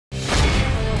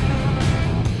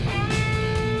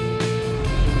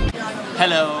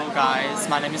Hello guys,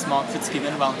 my name is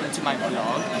Fitzgibbon. Welcome to my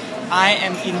vlog. I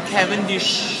am in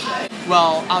Cavendish,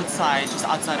 well outside, just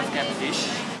outside of Cavendish,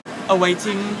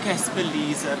 awaiting Caspar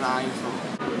Lee's arrival.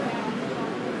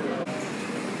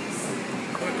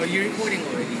 Are you recording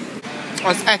already? I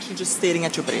was actually just staring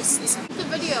at your breasts. It's a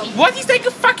video. What? He's taking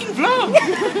a fucking vlog!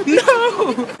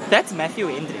 No! That's Matthew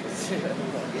Hendricks.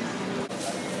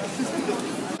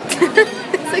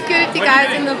 Security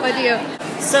guys in the video.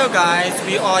 So guys,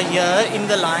 we are here in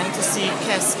the line to see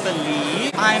Caspar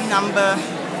Lee. I'm number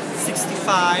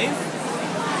 65. You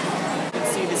can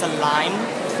see there's a line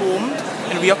formed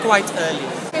and we are quite early.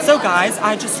 So guys,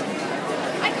 I just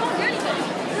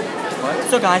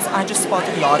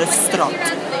spotted Laura Strot.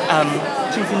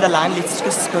 She's in the line. Let's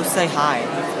just go say hi.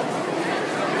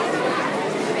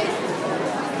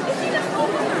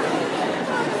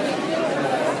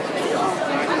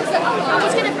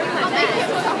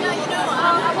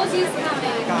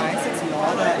 Guys, it's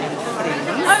Laura and friends.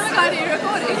 Oh my god, are you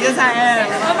recording? Yes, I am.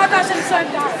 Oh my gosh, I'm so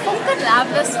proud. I love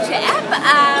this chap.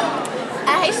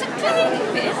 He's a clean.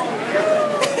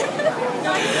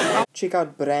 Check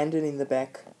out Brandon in the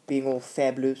back, being all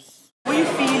fabulous. What are you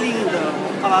feeling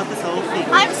though about this whole thing?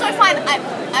 I'm so fine.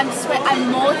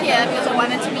 I'm more here because I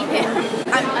wanted to be here.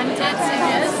 I'm dead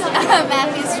serious.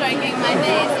 Matthew's stroking my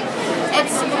face.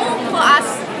 It's cool for us,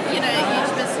 you know,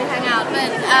 YouTubers to hang out,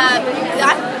 but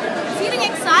I'm feeling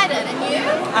excited, and you?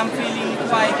 I'm feeling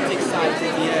quite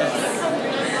excited, yes.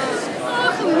 Oh,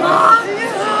 come on!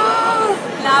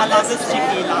 I love this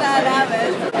chicky, I love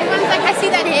it. Everyone's like, I see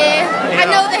that hair. I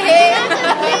know the hair.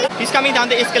 He's coming down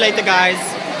the escalator, guys.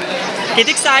 Get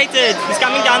excited. He's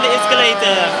coming down the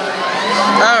escalator.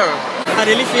 Oh. I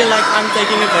really feel like I'm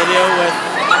taking a video with...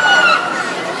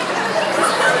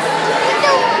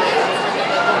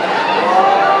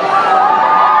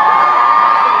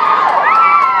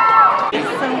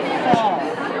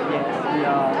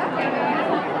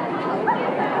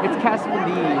 It's Caspar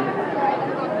Lee.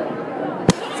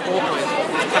 It's awkward.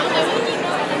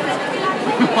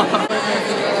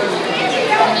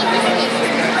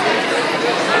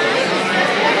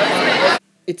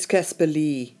 It's Caspar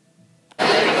Lee. Oh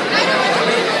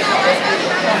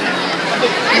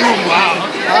wow.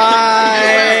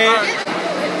 Hi.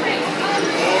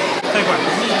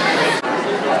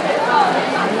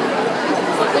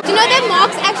 Do you know that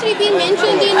Mark's actually been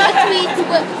mentioned in a tweet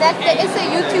that there is a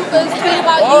YouTuber's tweet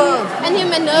about you and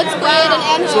him and Nerd Squared and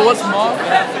Anna. So what's Mark?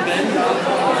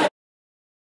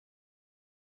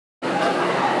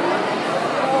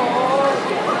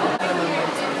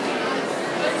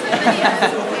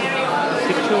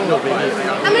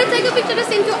 I'm gonna take a picture to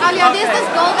send to Alia. There's this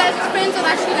girl that's friends with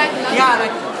us. She like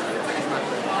loves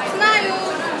Smile.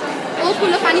 Oh,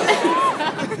 pull a funny face.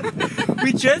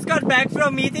 We just got back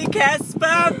from meeting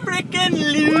Caspar frickin'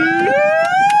 Lee.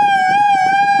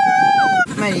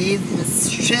 My head is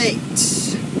straight.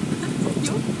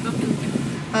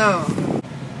 Oh.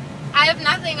 I have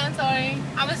nothing, I'm sorry.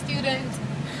 I'm a student.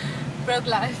 Broke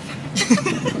life.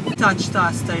 Touched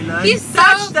us, Taylor. He is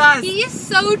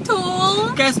so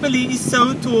tall. Caspar Lee is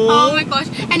so tall. Oh my gosh.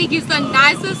 And he gives the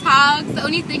nicest hugs. The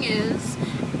only thing is,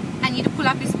 I need to pull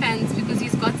up his pants because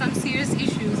he's got some serious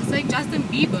issues. It's like Justin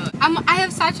Bieber. I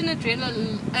have such an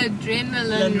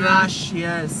adrenaline rush.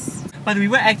 Yes. But we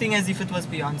were acting as if it was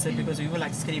Beyonce because we were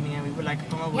like screaming and we were like,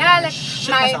 oh yeah, my like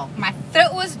shit myself. my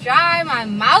throat was dry, my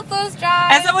mouth was dry.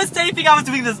 As I was taping, I was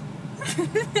doing this. So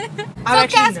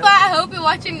Caspar, I hope you're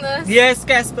watching this. Yes,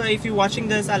 Caspar, if you're watching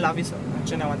this, I love you so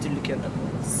much and I want to lick your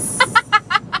nipples.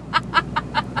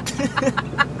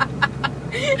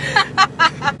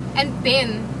 And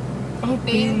Ben. Oh,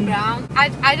 Ben Brown.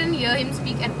 I didn't hear him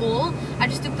speak at all. I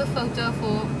just took the photo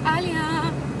for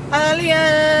Alia.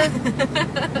 Alia.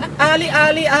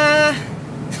 Alia.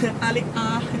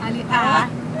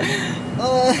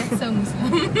 Oh. That's so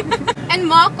Muslim. And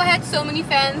Mark had so many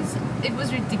fans. It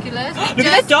was ridiculous. Look at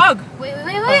that dog. Wait.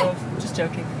 Oh, just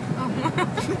joking. Oh.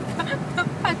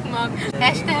 Fuck Mark.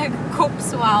 Hashtag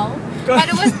Kopswal. But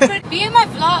it was pretty. Be in my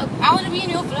vlog. I want to be in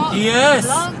your vlog. Yes.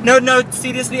 Vlog. No,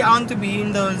 seriously, I want to be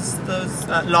in those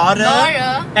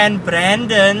Laura and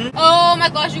Brandon. Oh my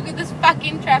gosh, look at this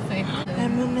fucking traffic.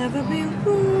 And we'll never be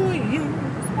who you.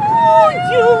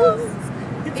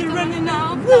 If you're running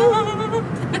out of love.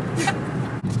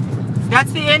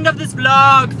 That's the end of this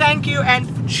vlog. Thank you and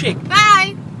check. Bye.